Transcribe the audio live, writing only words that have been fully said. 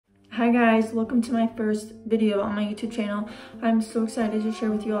Hi guys, welcome to my first video on my YouTube channel. I'm so excited to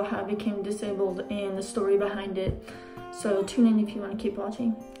share with you all how I became disabled and the story behind it. So tune in if you want to keep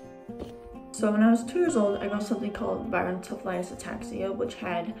watching. So when I was 2 years old, I got something called Byron encephalitis ataxia, which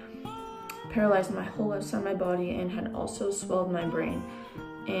had paralyzed my whole left side of my body and had also swelled my brain.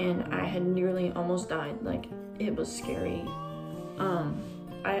 And I had nearly almost died. Like, it was scary.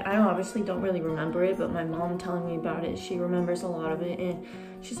 I obviously don't really remember it, but my mom telling me about it, she remembers a lot of it, and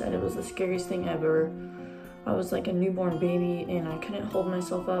she said it was the scariest thing ever. I was like a newborn baby, and I couldn't hold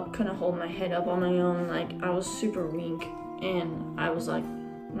myself up, couldn't hold my head up on my own. Like, I was super weak, and I was like,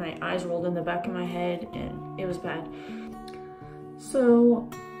 my eyes rolled in the back of my head, and it was bad. So,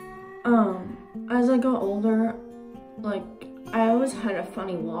 as I got older, like, I always had a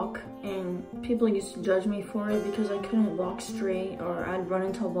funny walk, and people used to judge me for it because I couldn't walk straight, or I'd run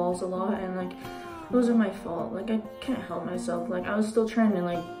into walls a lot, and like, it wasn't my fault. Like, I couldn't help myself. Like, I was still trying to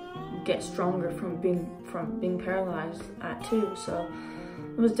like get stronger from being paralyzed at 2, so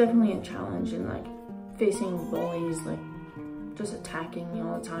it was definitely a challenge, and like facing bullies, like just attacking me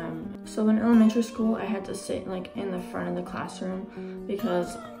all the time. So in elementary school, I had to sit like in the front of the classroom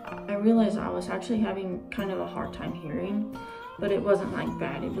because I realized I was actually having kind of a hard time hearing, but it wasn't like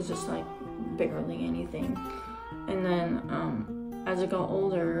bad. It was just like barely anything. And then as I got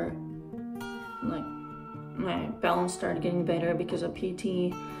older, like my balance started getting better because of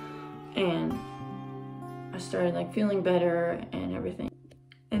PT, and I started like feeling better and everything.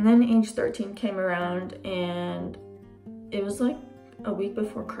 And then age 13 came around, and it was like a week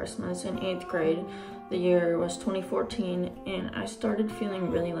before Christmas in 8th grade. The year was 2014, and I started feeling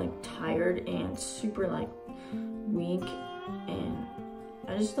really like tired and super like weak, and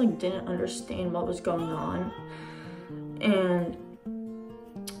I just like didn't understand what was going on. And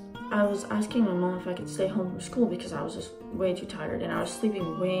I was asking my mom if I could stay home from school because I was just way too tired, and I was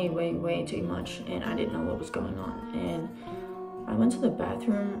sleeping way too much, and I didn't know what was going on. And I went to the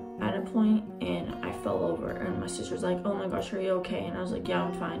bathroom at a point, and I fell over, and my sister's like, "Oh my gosh, are you okay?" And I was like, "Yeah,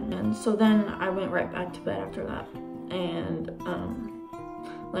 I'm fine." And so then I went right back to bed after that. And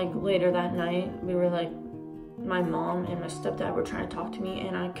like later that night, we were like, my mom and my stepdad were trying to talk to me,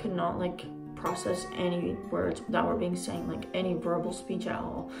 and I could not like process any words that were being said, like any verbal speech at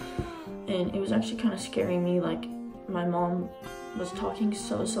all. And it was actually kind of scaring me. Like, my mom was talking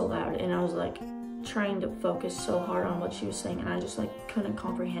so loud, and I was like trying to focus so hard on what she was saying, and I just like couldn't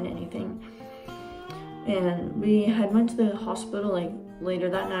comprehend anything. And we had went to the hospital like later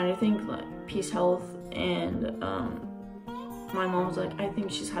that night, I think, like Peace Health, and my mom was like, "I think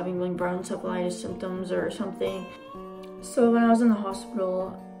she's having like Byron encephalitis symptoms or something." So when I was in the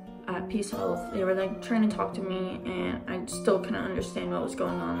hospital at Peace Health, they were like trying to talk to me, and I still couldn't understand what was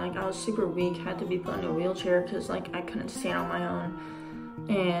going on. Like, I was super weak, had to be put in a wheelchair because like I couldn't stand on my own.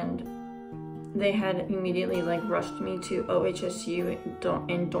 And they had immediately like rushed me to OHSU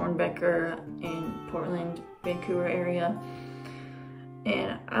in Dornbecker in Portland, Vancouver area.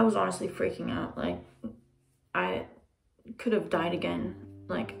 And I was honestly freaking out. Like, I could have died again.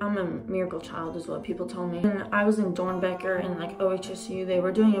 Like, I'm a miracle child is what people told me. And I was in Dornbecker and like OHSU. They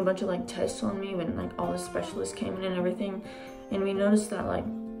were doing a bunch of like tests on me when like all the specialists came in and everything. And we noticed that like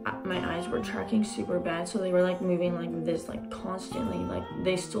my eyes were tracking super bad, so they were like moving like this like constantly. Like,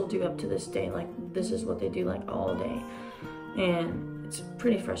 they still do up to this day. Like, this is what they do like all day, and it's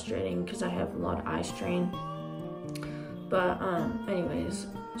pretty frustrating because I have a lot of eye strain. But anyways,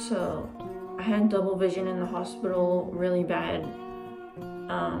 so I had double vision in the hospital really bad.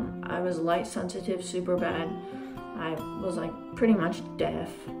 I was light sensitive super bad. I was like pretty much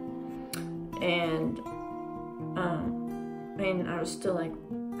deaf, and I was still like,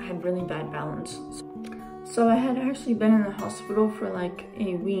 I had really bad balance. So I had actually been in the hospital for like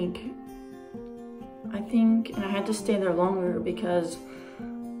a week, I think, and I had to stay there longer because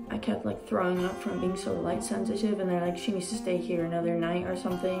I kept like throwing up from being so light sensitive, and they're like, she needs to stay here another night or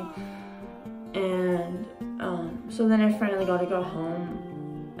something. And so then I finally got to go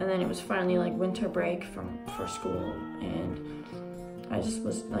home, and then it was finally like winter break for school, and I just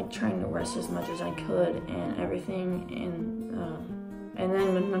was like trying to rest as much as I could and everything. And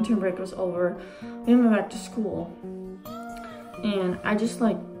then when winter break was over, we went back to school, and I just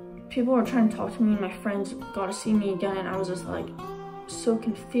like, people were trying to talk to me, and my friends got to see me again, and I was just like so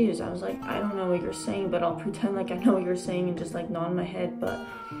confused. I was like, I don't know what you're saying, but I'll pretend like I know what you're saying and just like nod my head. But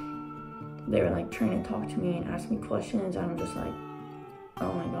they were like trying to talk to me and ask me questions, and I'm just like,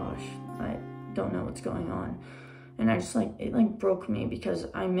 oh my gosh, I don't know what's going on. And I just like, it like broke me because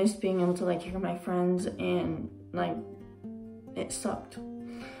I missed being able to like hear my friends, and like it sucked.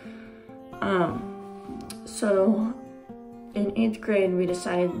 So in 8th grade, we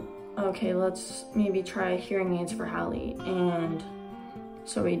decided okay, let's maybe try hearing aids for Hallie. And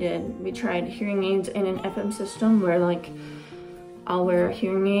so we did. We tried hearing aids in an FM system where like I'll wear a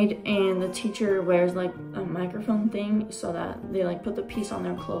hearing aid and the teacher wears like a microphone thing so that they like put the piece on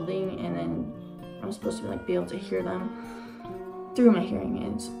their clothing, and then I'm supposed to like be able to hear them through my hearing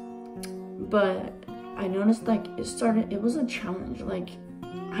aids. But I noticed like it was a challenge. Like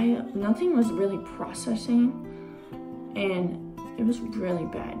nothing was really processing, and it was really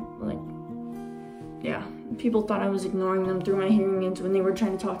bad. Like, yeah, people thought I was ignoring them through my hearing aids when they were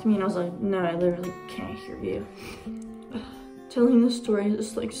trying to talk to me, and I was like, no, I literally can't hear you. Telling the story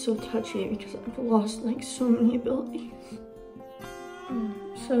is like so touchy because I've lost like so many abilities.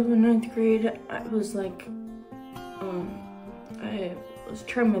 So in 9th grade, I was like, I was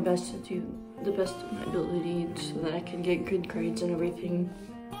trying my best to do the best of my ability so that I could get good grades and everything.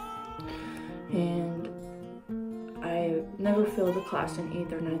 And I never failed a class in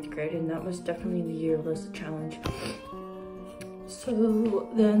 8th or 9th grade, and that was definitely the year was a challenge. So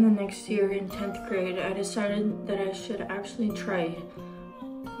then the next year in 10th grade, I decided that I should actually try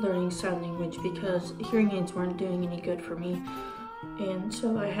learning sign language because hearing aids weren't doing any good for me. And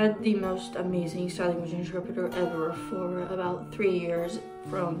so I had the most amazing sign language interpreter ever for about 3 years,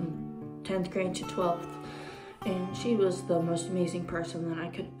 from 10th grade to 12th. And she was the most amazing person that I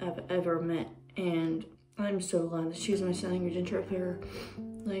could have ever met. And I'm so glad that she's my sign language interpreter.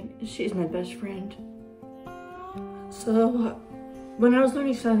 Like, she's my best friend. So when I was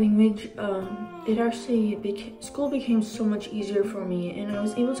learning sign language, school became so much easier for me, and I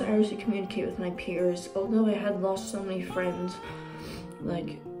was able to actually communicate with my peers. Although I had lost so many friends,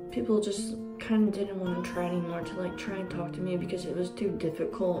 like, people just kind of didn't want to try anymore to like try and talk to me because it was too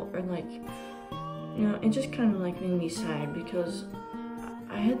difficult, or like, you know, it just kind of like made me sad because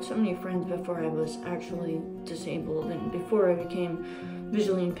I had so many friends before I was actually disabled, and before I became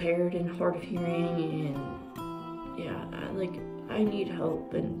visually impaired and hard of hearing, and yeah, I need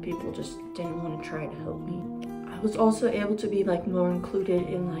help, and people just didn't want to try to help me. I was also able to be like more included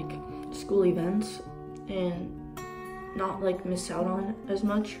in like school events and not like miss out on as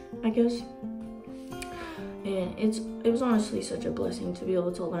much, I guess. And it was honestly such a blessing to be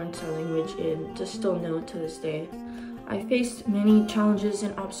able to learn sign language and to still know it to this day. I faced many challenges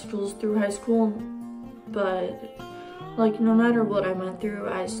and obstacles through high school, but like no matter what I went through,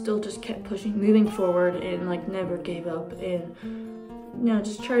 I still just kept pushing, moving forward, and like never gave up, and you know,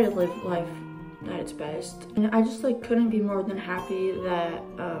 just try to live life at its best. And I just like couldn't be more than happy that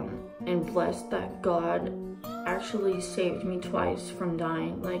and blessed that God actually saved me twice from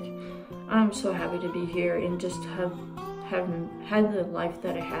dying. Like, I'm so happy to be here and just have had the life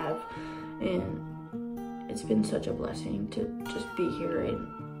that I have, and it's been such a blessing to just be here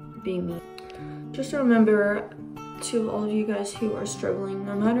and be me. Just remember, to all of you guys who are struggling,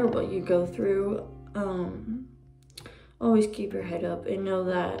 no matter what you go through, always keep your head up and know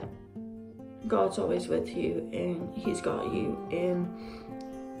that God's always with you and He's got you, and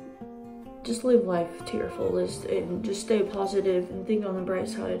just live life to your fullest and just stay positive and think on the bright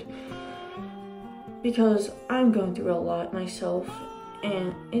side, because I'm going through a lot myself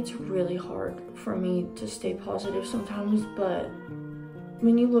and it's really hard for me to stay positive sometimes, but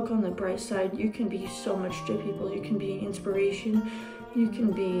when you look on the bright side, you can be so much to people. You can be an inspiration, you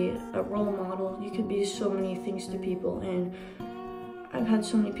can be a role model, you can be so many things to people. And I've had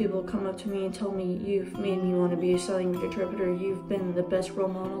so many people come up to me and tell me, you've made me want to be a sign language interpreter, you've been the best role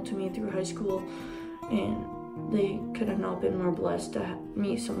model to me through high school, and they could have not been more blessed to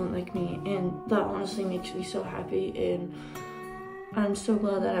meet someone like me, and that honestly makes me so happy, and I'm so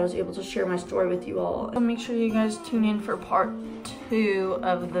glad that I was able to share my story with you all. So make sure you guys tune in for part 2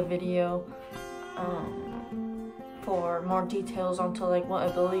 of the video for more details onto like what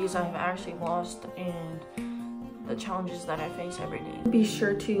abilities I've actually lost and the challenges that I face every day. Be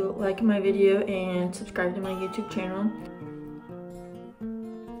sure to like my video and subscribe to my YouTube channel.